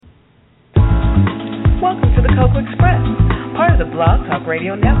Cocoa Express, part of the Blog Talk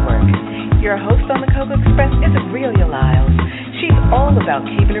Radio Network. Your host on the Cocoa Express is Aurelia Lyles. She's all about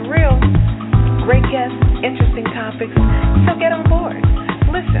keeping it real. Great guests, interesting topics, so get on board.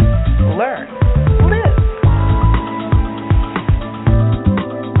 Listen, learn, live.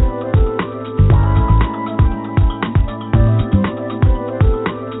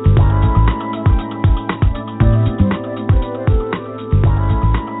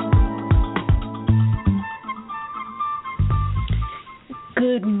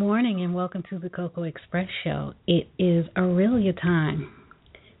 Good morning and welcome to the Cocoa Express Show. It is Aurelia time.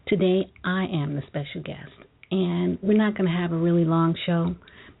 Today I am the special guest, and we're not going to have a really long show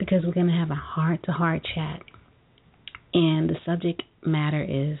because we're going to have a heart-to-heart chat, and the subject matter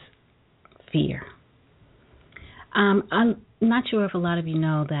is fear. I'm not sure if a lot of you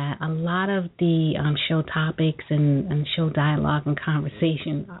know that a lot of the show topics and show dialogue and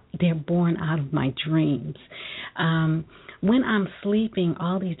conversation, they're born out of my dreams. When I'm sleeping,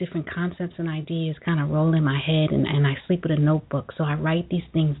 all these different concepts and ideas kind of roll in my head, and I sleep with a notebook, so I write these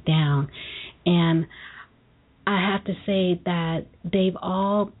things down. And I have to say that they've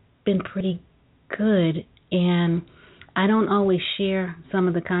all been pretty good, and I don't always share some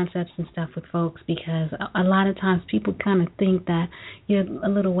of the concepts and stuff with folks because a lot of times people kind of think that you're a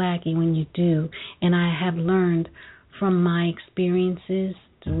little wacky when you do, and I have learned from my experiences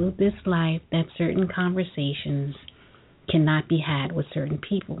through this life that certain conversations cannot be had with certain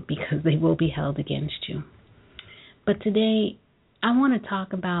people because they will be held against you. But today, I want to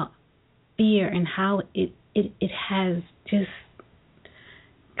talk about fear and how it has just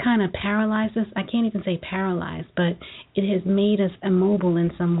kind of paralyzed us. I can't even say paralyzed, but it has made us immobile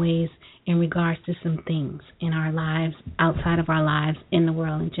in some ways in regards to some things in our lives, outside of our lives, in the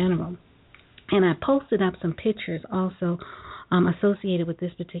world in general. And I posted up some pictures also associated with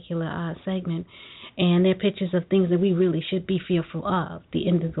this particular segment, and they're pictures of things that we really should be fearful of: the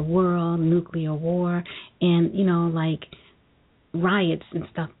end of the world, nuclear war, and like riots and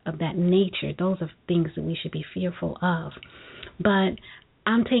stuff of that nature. Those are things that we should be fearful of. But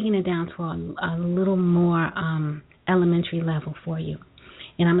I'm taking it down to a little more elementary level for you,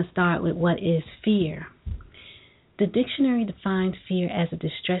 and I'm going to start with what is fear. The dictionary defines fear as a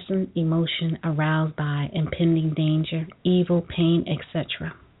distressing emotion aroused by impending danger, evil, pain,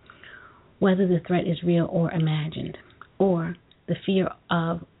 etc., whether the threat is real or imagined, or the fear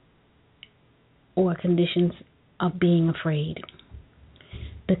of or conditions of being afraid.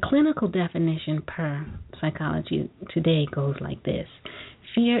 The clinical definition per Psychology Today goes like this: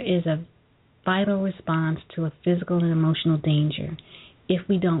 fear is a vital response to a physical and emotional danger. If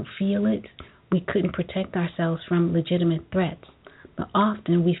we don't feel it, we couldn't protect ourselves from legitimate threats, but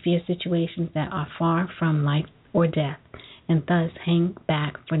often we fear situations that are far from life or death, and thus hang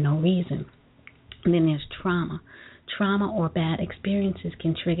back for no reason. And then there's trauma. Trauma or bad experiences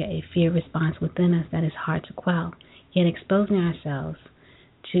can trigger a fear response within us that is hard to quell, yet exposing ourselves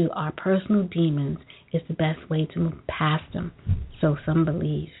to our personal demons is the best way to move past them, so some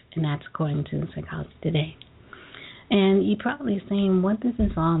believe, and that's according to Psychology Today. And you're probably saying, what does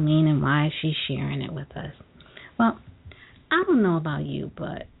this all mean and why is she sharing it with us? Well, I don't know about you,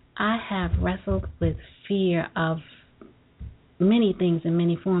 but I have wrestled with fear of many things in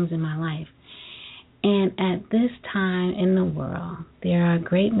many forms in my life. And at this time in the world, there are a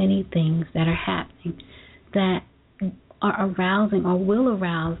great many things that are happening that are arousing or will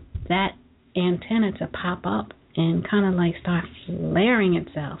arouse that antenna to pop up and kind of like start flaring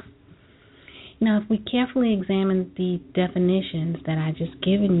itself. Now, if we carefully examine the definitions that I just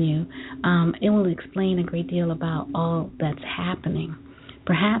given you, it will explain a great deal about all that's happening,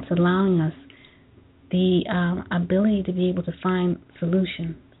 perhaps allowing us the ability to be able to find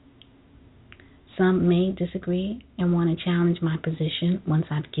solutions. Some may disagree and want to challenge my position once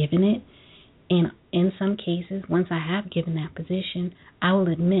I've given it, and in some cases, once I have given that position, I will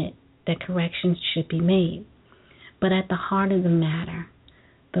admit that corrections should be made. But at the heart of the matter,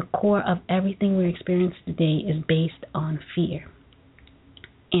 the core of everything we're experiencing today is based on fear.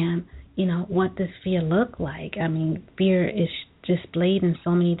 And, what does fear look like? I mean, fear is displayed in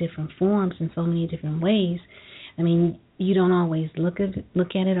so many different forms, in so many different ways. I mean, you don't always look at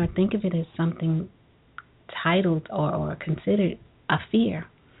it or think of it as something titled or considered a fear.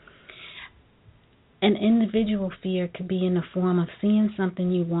 An individual fear could be in the form of seeing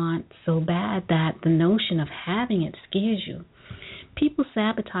something you want so bad that the notion of having it scares you. People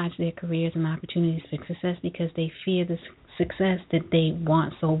sabotage their careers and opportunities for success because they fear the success that they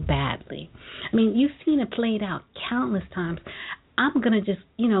want so badly. I mean, you've seen it played out countless times. I'm going to just,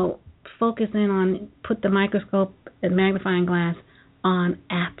 focus in on, put the microscope and magnifying glass on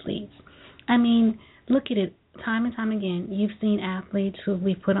athletes. I mean, look at it time and time again, you've seen athletes who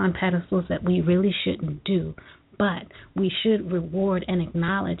we put on pedestals that we really shouldn't do, but we should reward and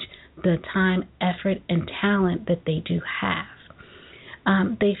acknowledge the time, effort, and talent that they do have.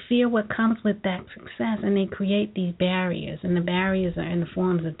 They fear what comes with that success, and they create these barriers, and the barriers are in the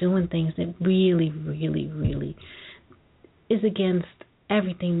forms of doing things that really, really, really is against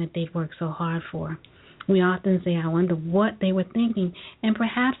everything that they've worked so hard for. We often say, I wonder what they were thinking, and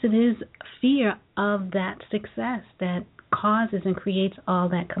perhaps it is fear of that success that causes and creates all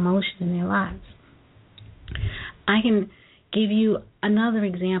that commotion in their lives. I can give you another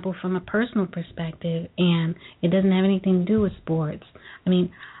example from a personal perspective, and it doesn't have anything to do with sports. I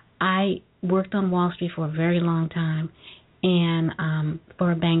mean, I worked on Wall Street for a very long time, and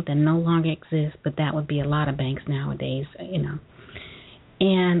for a bank that no longer exists, but that would be a lot of banks nowadays, you know.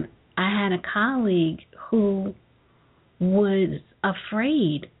 And I had a colleague who was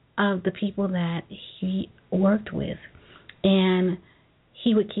afraid of the people that he worked with, and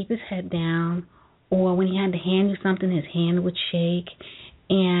he would keep his head down, or when he had to hand you something, his hand would shake,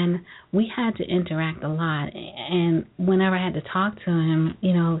 and we had to interact a lot. And whenever I had to talk to him,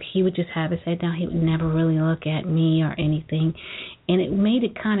 you know, he would just have his head down. He would never really look at me or anything, and it made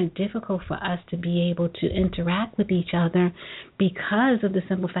it kind of difficult for us to be able to interact with each other because of the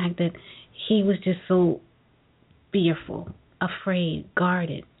simple fact that he was just so fearful, afraid,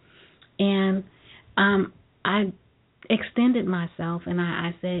 guarded. And I extended myself, and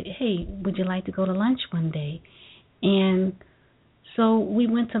I said, hey, would you like to go to lunch one day? And so we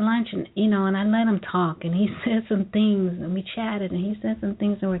went to lunch, and and I let him talk, and he said some things, and we chatted, and he said some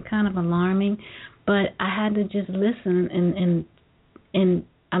things that were kind of alarming, but I had to just listen and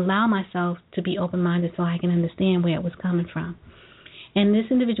allow myself to be open-minded so I can understand where it was coming from. And this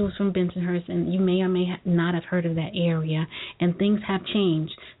individual was from Bensonhurst, and you may or may not have heard of that area, and things have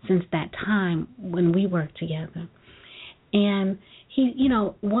changed since that time when we worked together. And he,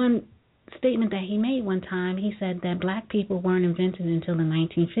 one statement that he made one time, he said that black people weren't invented until the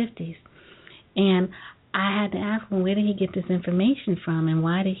 1950s. And I had to ask him, where did he get this information from, and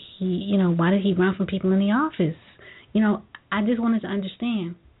why did he run from people in the office? I just wanted to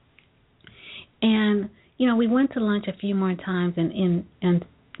understand. And we went to lunch a few more times, and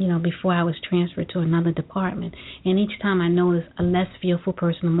before I was transferred to another department. And each time I noticed a less fearful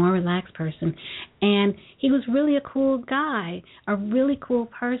person, a more relaxed person. And he was really a cool guy, a really cool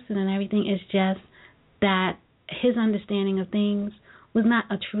person and everything. It's just that his understanding of things was not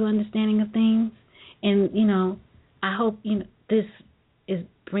a true understanding of things. And, I hope, this is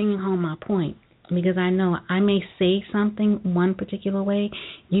bringing home my point. Because I know I may say something one particular way,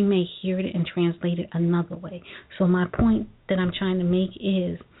 you may hear it and translate it another way. So my point that I'm trying to make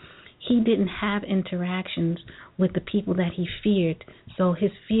is he didn't have interactions with the people that he feared. So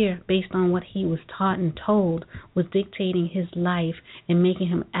his fear, based on what he was taught and told, was dictating his life and making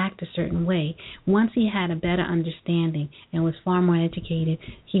him act a certain way. Once he had a better understanding and was far more educated,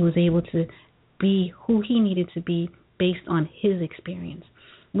 he was able to be who he needed to be based on his experience.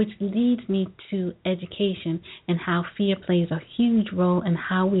 Which leads me to education and how fear plays a huge role in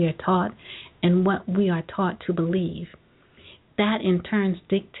how we are taught and what we are taught to believe. That in turn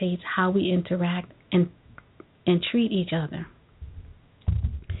dictates how we interact and treat each other.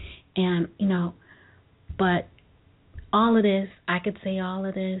 And but all of this, I could say all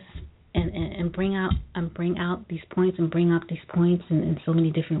of this and bring out these points and bring up these points in so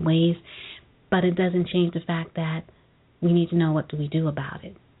many different ways, but it doesn't change the fact that we need to know, what do we do about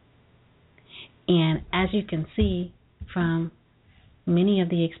it? And as you can see from many of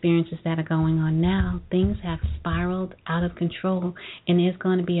the experiences that are going on now, things have spiraled out of control, and there's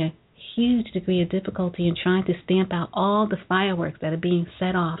going to be a huge degree of difficulty in trying to stamp out all the fireworks that are being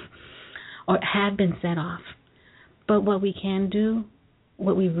set off or have been set off. But what we can do,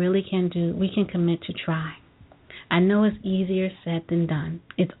 what we really can do, we can commit to try. I know it's easier said than done.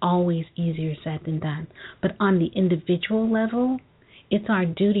 It's always easier said than done. But on the individual level, it's our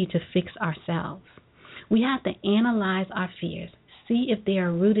duty to fix ourselves. We have to analyze our fears, see if they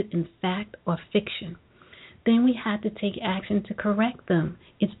are rooted in fact or fiction. Then we have to take action to correct them.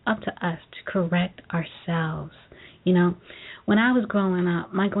 It's up to us to correct ourselves. When I was growing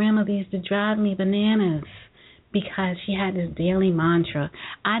up, my grandmother used to drive me bananas because she had this daily mantra.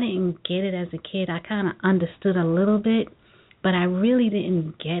 I didn't get it as a kid. I kind of understood a little bit, but I really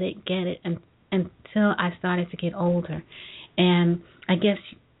didn't get it until I started to get older. And I guess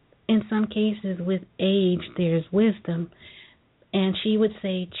in some cases with age, there's wisdom. And she would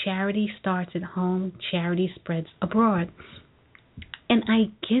say, charity starts at home, charity spreads abroad. And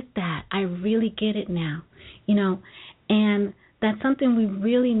I get that. I really get it now, and that's something we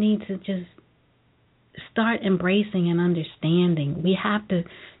really need to just start embracing and understanding. We have to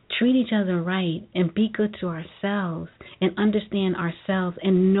treat each other right and be good to ourselves and understand ourselves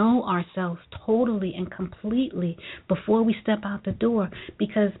and know ourselves totally and completely before we step out the door,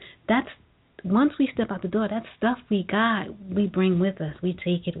 because once we step out the door, that stuff we got, we bring with us. We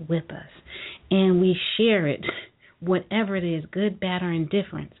take it with us and we share it, whatever it is, good, bad, or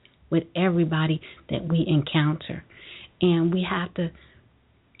indifferent, with everybody that we encounter. And we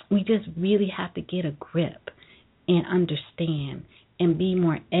just really have to get a grip and understand and be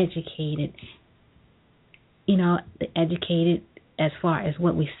more educated, educated as far as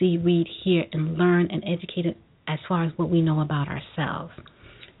what we see, read, hear, and learn, and educated as far as what we know about ourselves.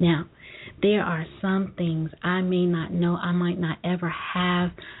 Now, there are some things I may not know. I might not ever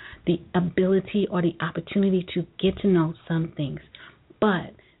have the ability or the opportunity to get to know some things,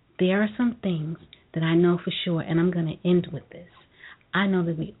 but there are some things that I know for sure, and I'm going to end with this. I know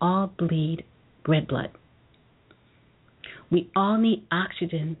that we all bleed red blood. We all need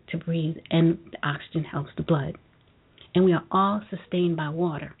oxygen to breathe, and the oxygen helps the blood. And we are all sustained by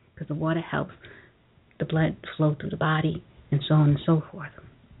water, because the water helps the blood flow through the body, and so on and so forth.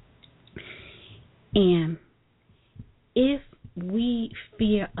 And if we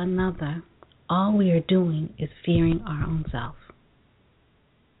fear another, all we are doing is fearing our own self.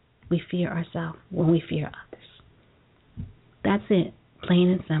 We fear ourselves when we fear others. That's it, plain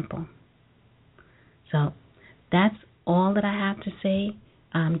and simple. So that's all that I have to say.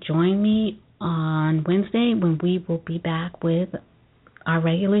 Join me on Wednesday when we will be back with our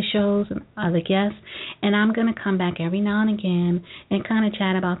regular shows and other guests. And I'm going to come back every now and again and kind of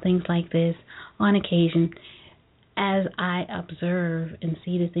chat about things like this on occasion as I observe and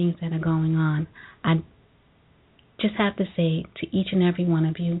see the things that are going on. I just have to say to each and every one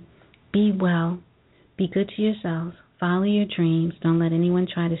of you, be well, be good to yourselves, follow your dreams, don't let anyone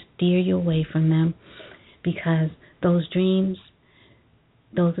try to steer you away from them, because those dreams,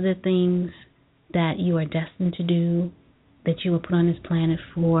 those are the things that you are destined to do, that you were put on this planet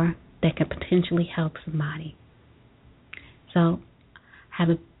for, that could potentially help somebody. So have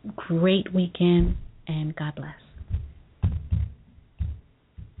a great weekend, and God bless.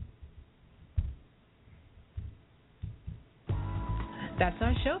 That's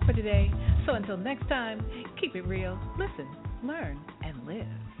our show for today. So until next time, keep it real, listen, learn, and live.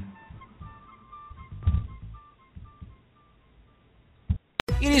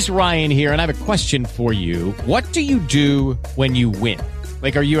 It is Ryan here, and I have a question for you. What do you do when you win?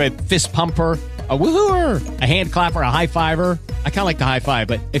 Like, are you a fist pumper, a woo-hooer, a hand clapper, a high-fiver? I kind of like the high-five,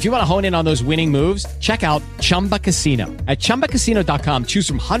 but if you want to hone in on those winning moves, check out Chumba Casino. At ChumbaCasino.com, choose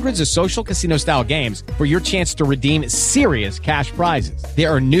from hundreds of social casino-style games for your chance to redeem serious cash prizes.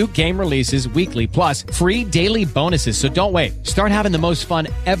 There are new game releases weekly, plus free daily bonuses, so don't wait. Start having the most fun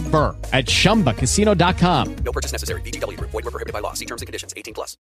ever at ChumbaCasino.com. No purchase necessary. VGW Group. Void where prohibited by law. See terms and conditions. 18+.